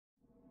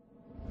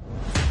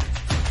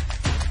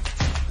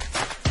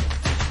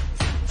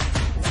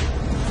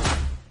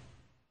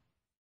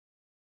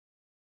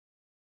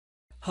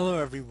Hello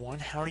everyone,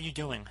 how are you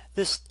doing?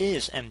 This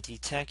is MD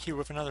Tech here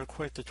with another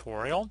quick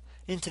tutorial.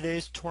 In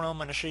today's tutorial I'm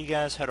going to show you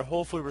guys how to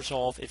hopefully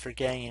resolve if you're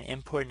getting an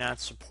input not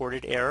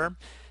supported error.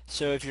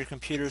 So if your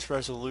computer's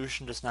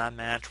resolution does not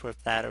match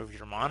with that of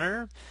your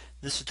monitor,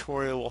 this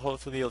tutorial will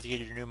hopefully be able to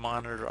get your new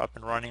monitor up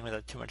and running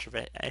without too much of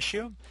an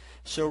issue.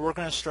 So we're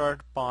going to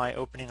start by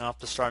opening up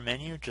the start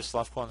menu. Just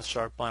left click on the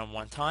start button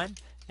one time,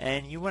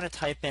 and you want to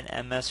type in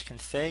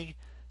msconfig,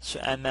 so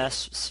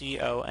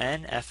msconfig.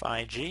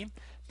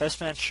 Best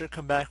match should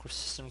come back with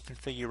system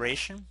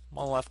configuration.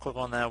 One left click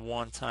on that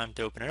one time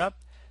to open it up.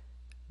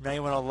 Now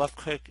you want to left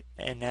click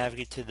and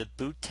navigate to the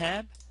boot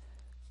tab.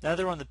 Now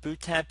that we're on the boot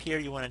tab here,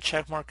 you want to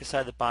check mark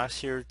beside the box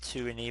here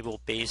to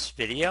enable base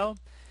video.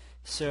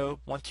 So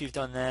once you've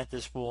done that,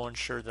 this will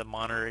ensure the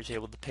monitor is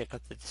able to pick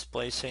up the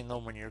display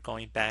signal when you're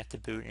going back to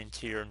boot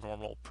into your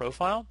normal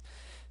profile.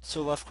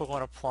 So left click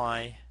on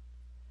apply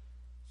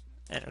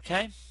and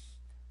OK.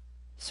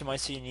 So you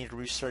might see you need to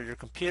restart your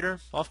computer.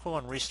 Left click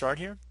on restart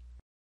here.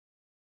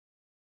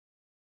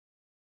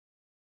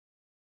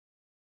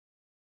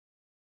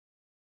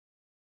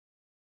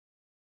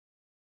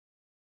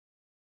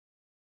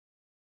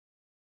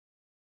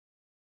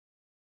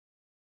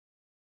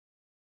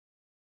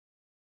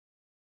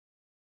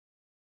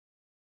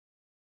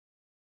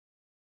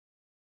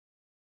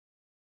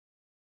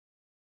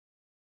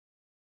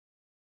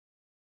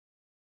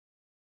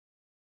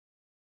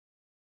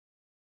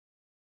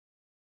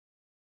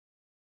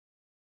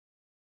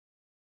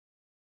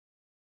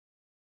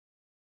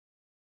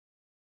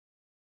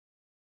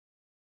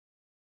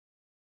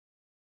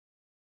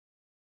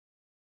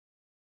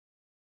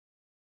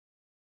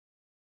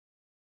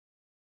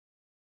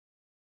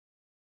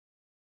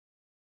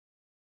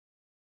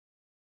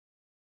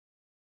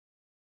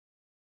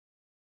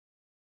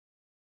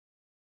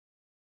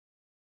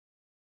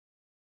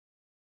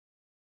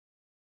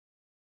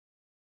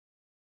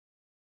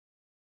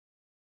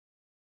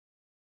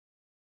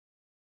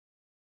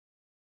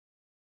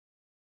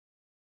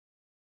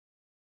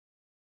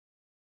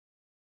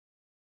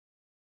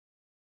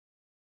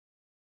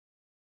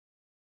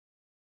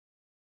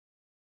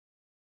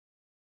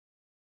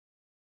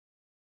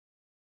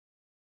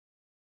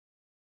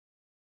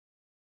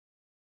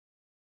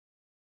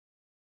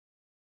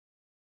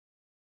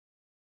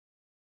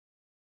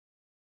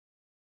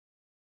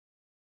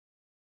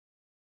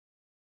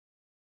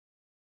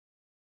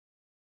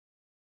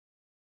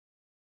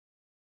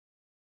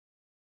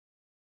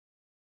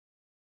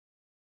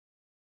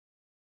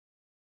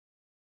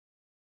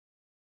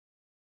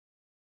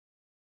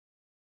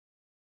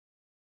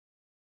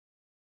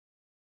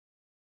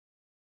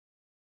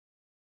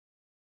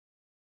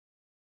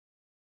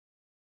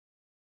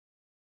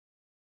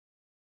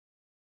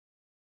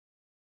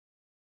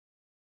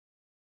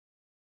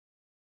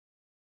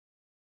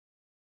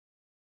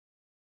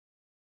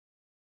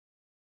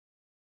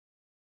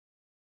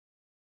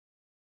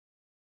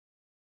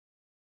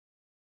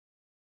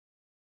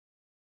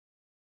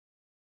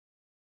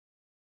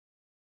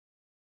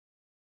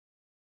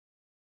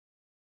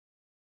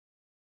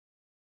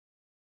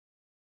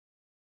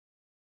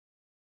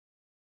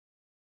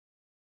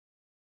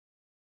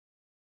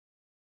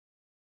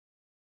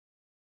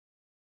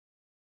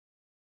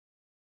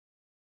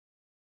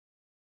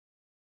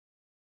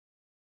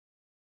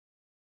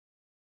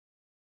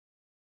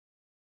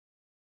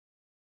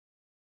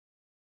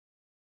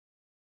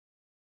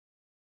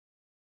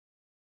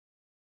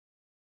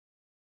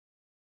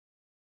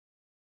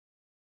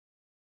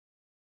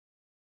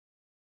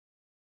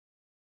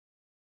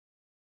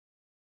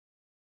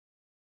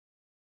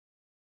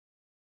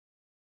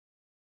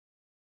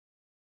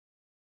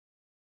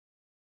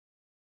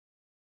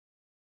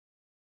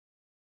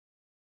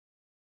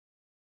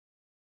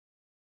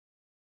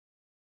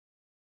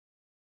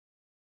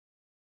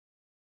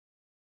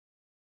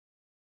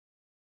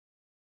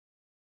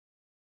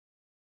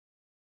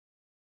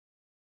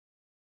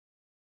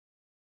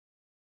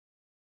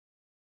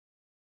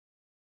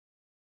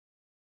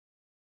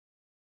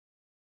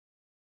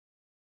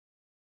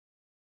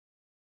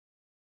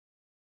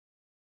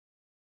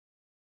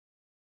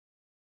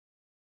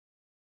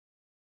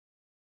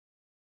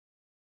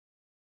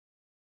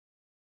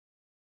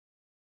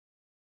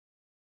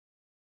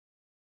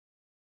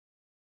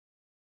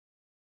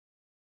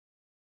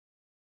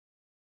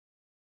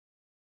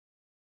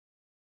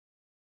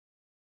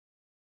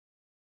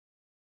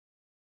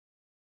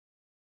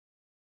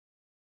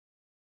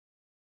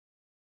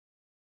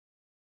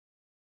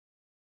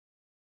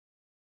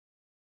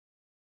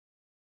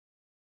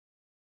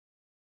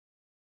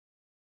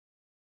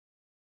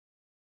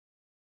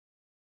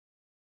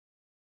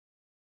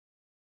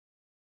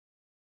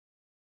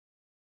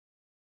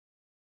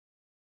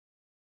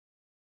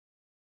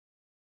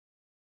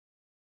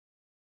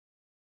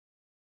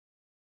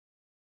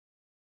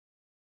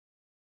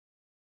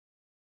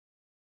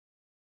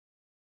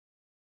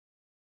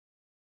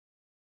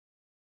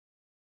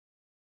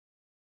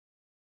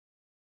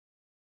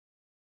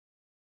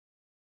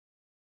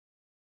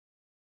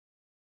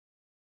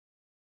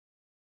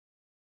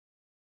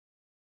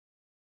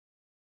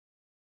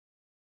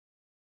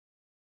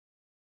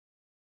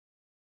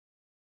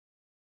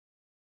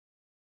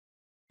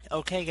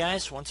 Okay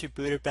guys, once you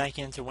boot it back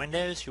into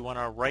Windows, you want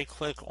to right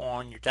click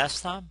on your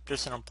desktop,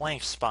 just in a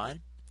blank spot,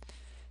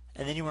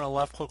 and then you want to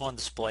left click on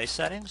display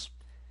settings.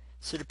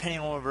 So depending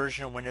on what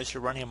version of Windows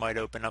you're running, it might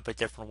open up a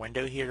different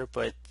window here,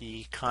 but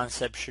the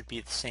concept should be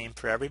the same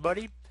for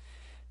everybody.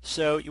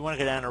 So you want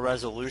to go down to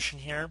resolution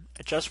here,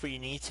 adjust what you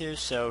need to,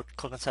 so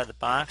click inside the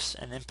box,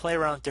 and then play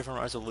around with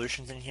different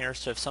resolutions in here.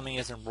 So if something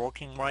isn't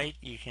working right,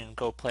 you can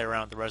go play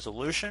around with the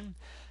resolution.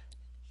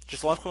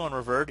 Just left click on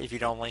revert if you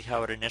don't like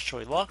how it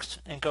initially looks,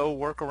 and go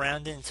work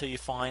around it until you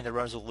find the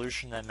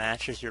resolution that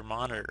matches your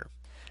monitor,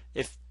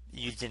 if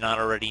you did not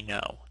already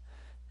know.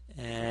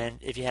 And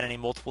if you had any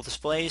multiple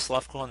displays,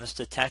 left click on this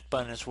detect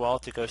button as well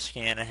to go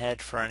scan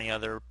ahead for any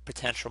other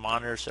potential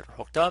monitors that are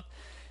hooked up.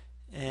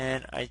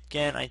 And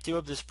again, I do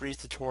hope this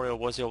brief tutorial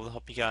was able to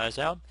help you guys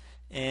out.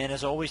 And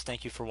as always,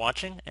 thank you for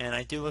watching, and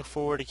I do look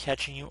forward to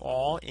catching you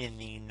all in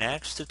the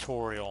next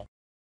tutorial.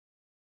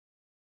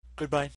 Goodbye.